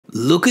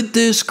Look at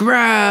this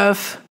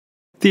graph!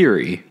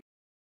 Theory.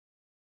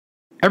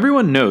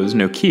 Everyone knows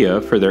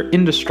Nokia for their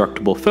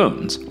indestructible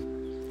phones.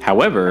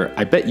 However,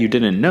 I bet you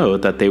didn't know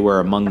that they were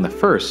among the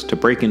first to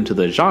break into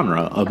the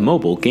genre of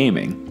mobile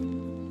gaming.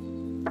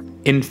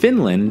 In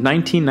Finland,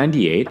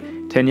 1998,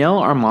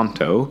 Taneli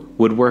Armanto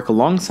would work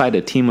alongside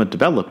a team of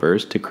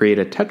developers to create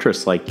a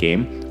Tetris-like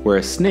game where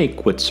a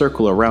snake would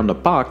circle around a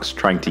box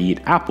trying to eat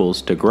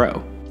apples to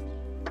grow.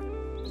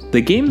 The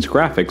game's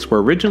graphics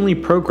were originally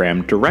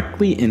programmed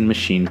directly in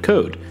machine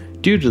code,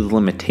 due to the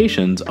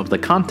limitations of the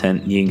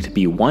content needing to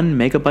be 1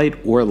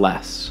 megabyte or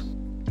less.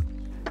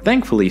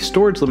 Thankfully,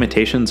 storage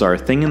limitations are a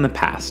thing in the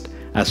past,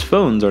 as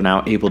phones are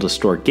now able to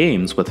store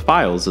games with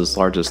files as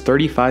large as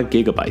 35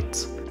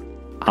 gigabytes.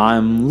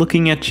 I'm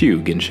looking at you,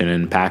 Genshin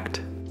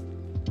Impact.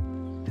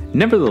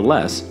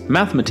 Nevertheless,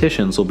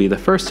 mathematicians will be the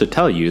first to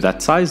tell you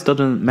that size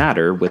doesn't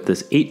matter with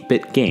this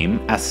 8-bit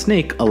game, as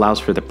Snake allows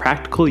for the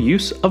practical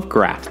use of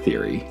graph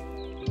theory.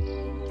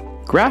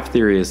 Graph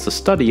theory is the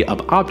study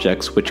of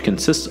objects which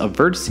consists of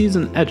vertices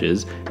and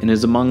edges and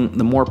is among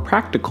the more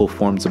practical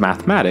forms of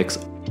mathematics.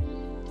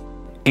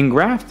 In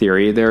graph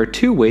theory, there are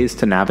two ways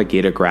to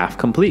navigate a graph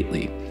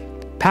completely: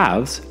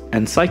 paths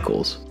and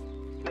cycles.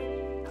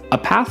 A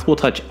path will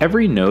touch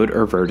every node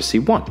or vertice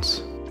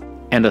once,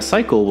 and a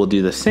cycle will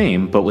do the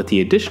same but with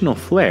the additional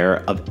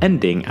flair of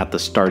ending at the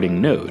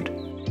starting node.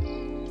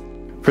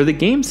 For the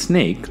game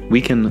Snake,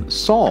 we can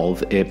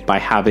solve it by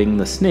having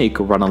the snake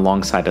run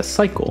alongside a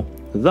cycle,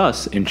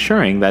 thus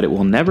ensuring that it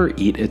will never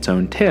eat its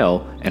own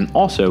tail and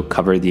also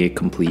cover the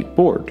complete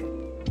board.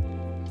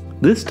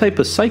 This type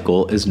of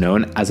cycle is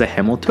known as a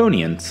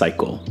Hamiltonian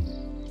cycle.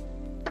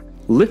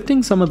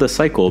 Lifting some of the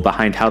cycle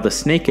behind how the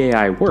Snake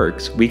AI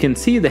works, we can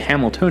see the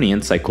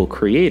Hamiltonian cycle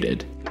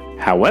created.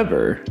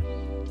 However,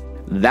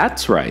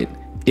 that's right,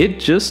 it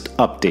just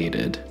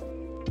updated.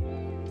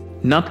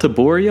 Not to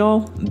bore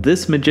y'all,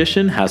 this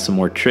magician has some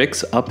more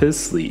tricks up his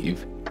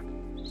sleeve.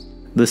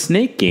 The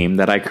Snake game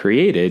that I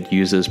created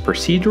uses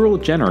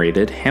procedural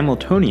generated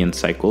Hamiltonian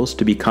cycles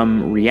to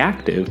become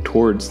reactive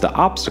towards the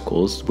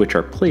obstacles which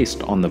are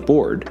placed on the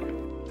board.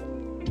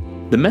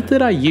 The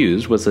method I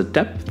used was a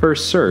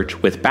depth-first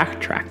search with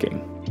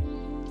backtracking.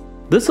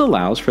 This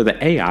allows for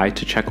the AI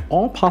to check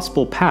all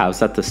possible paths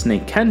that the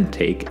snake can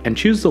take and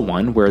choose the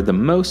one where the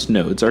most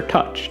nodes are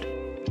touched.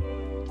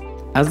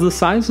 As the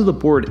size of the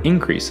board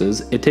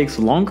increases, it takes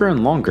longer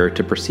and longer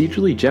to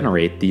procedurally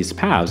generate these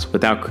paths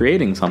without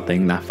creating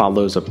something that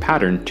follows a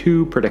pattern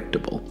too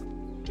predictable.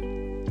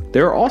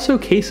 There are also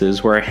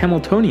cases where a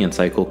Hamiltonian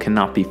cycle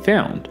cannot be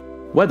found,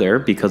 whether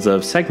because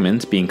of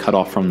segments being cut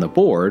off from the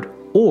board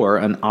or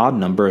an odd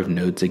number of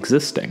nodes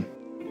existing.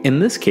 In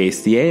this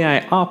case, the AI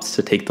opts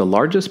to take the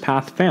largest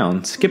path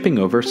found, skipping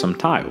over some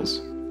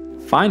tiles.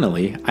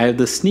 Finally, I have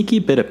the sneaky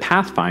bit of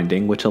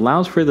pathfinding which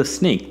allows for the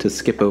snake to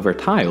skip over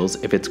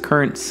tiles if its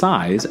current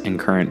size and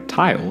current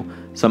tile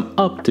sum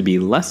up to be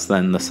less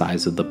than the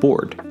size of the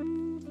board.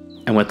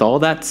 And with all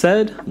that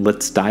said,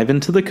 let's dive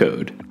into the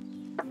code.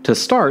 To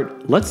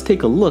start, let's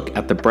take a look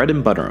at the bread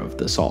and butter of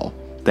this all,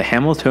 the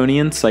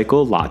Hamiltonian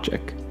cycle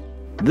logic.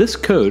 This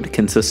code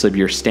consists of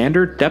your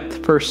standard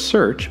depth-first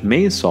search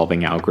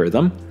maze-solving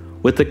algorithm,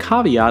 with the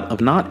caveat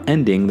of not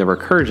ending the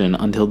recursion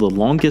until the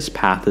longest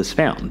path is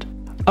found.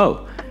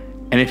 Oh,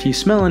 and if you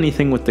smell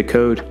anything with the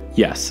code,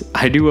 yes,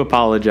 I do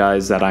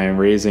apologize that I am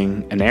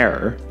raising an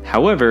error.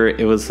 However,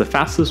 it was the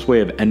fastest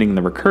way of ending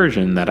the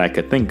recursion that I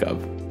could think of.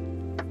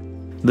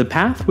 The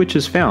path which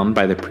is found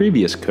by the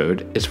previous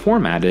code is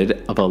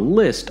formatted of a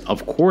list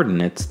of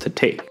coordinates to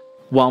take.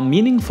 While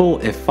meaningful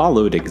if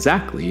followed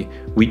exactly,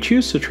 we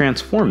choose to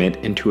transform it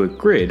into a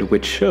grid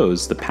which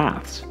shows the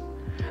paths.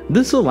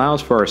 This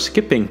allows for our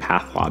skipping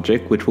path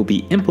logic, which will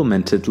be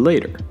implemented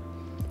later.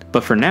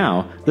 But for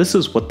now, this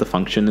is what the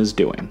function is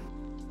doing.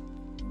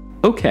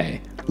 Okay,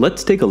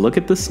 let's take a look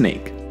at the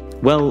snake.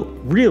 Well,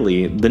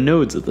 really, the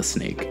nodes of the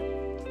snake.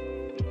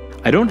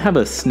 I don't have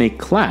a snake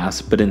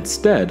class, but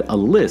instead a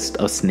list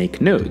of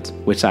snake nodes,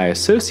 which I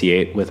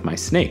associate with my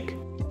snake.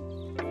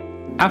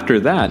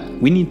 After that,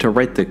 we need to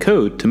write the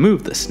code to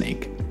move the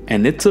snake,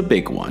 and it's a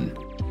big one.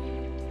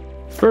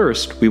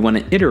 First, we want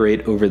to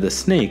iterate over the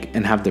snake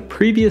and have the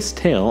previous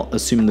tail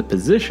assume the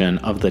position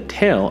of the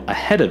tail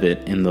ahead of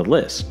it in the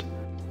list.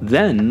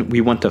 Then,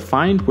 we want to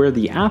find where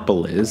the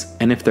apple is,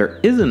 and if there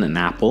isn't an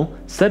apple,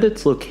 set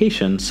its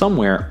location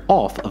somewhere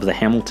off of the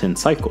Hamilton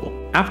cycle.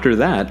 After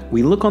that,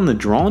 we look on the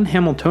drawn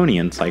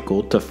Hamiltonian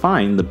cycle to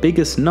find the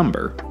biggest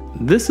number.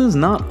 This is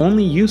not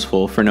only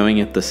useful for knowing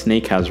if the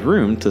snake has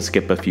room to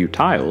skip a few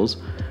tiles,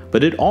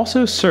 but it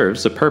also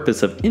serves the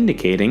purpose of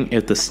indicating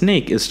if the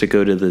snake is to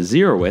go to the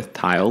 0th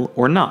tile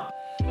or not.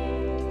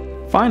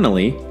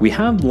 Finally, we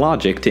have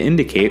logic to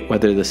indicate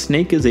whether the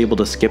snake is able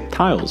to skip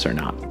tiles or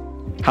not.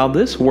 How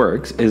this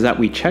works is that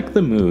we check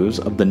the moves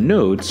of the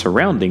node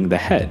surrounding the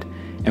head,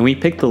 and we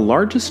pick the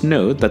largest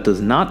node that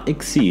does not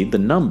exceed the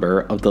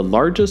number of the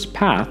largest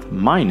path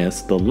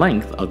minus the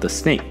length of the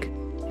snake.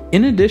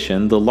 In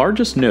addition, the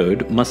largest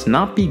node must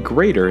not be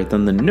greater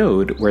than the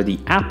node where the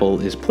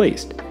apple is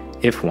placed,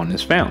 if one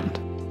is found.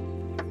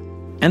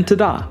 And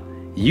ta-da!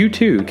 You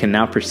too can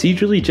now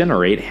procedurally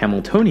generate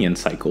Hamiltonian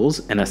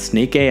cycles and a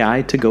snake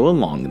AI to go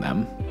along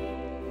them.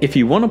 If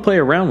you want to play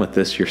around with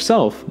this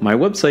yourself, my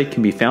website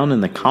can be found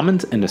in the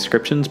comments and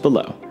descriptions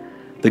below.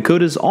 The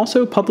code is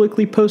also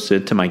publicly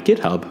posted to my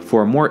GitHub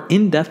for a more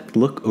in-depth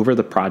look over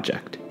the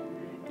project.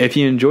 If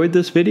you enjoyed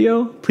this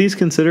video, please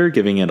consider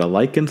giving it a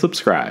like and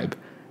subscribe.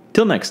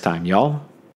 Till next time, y'all.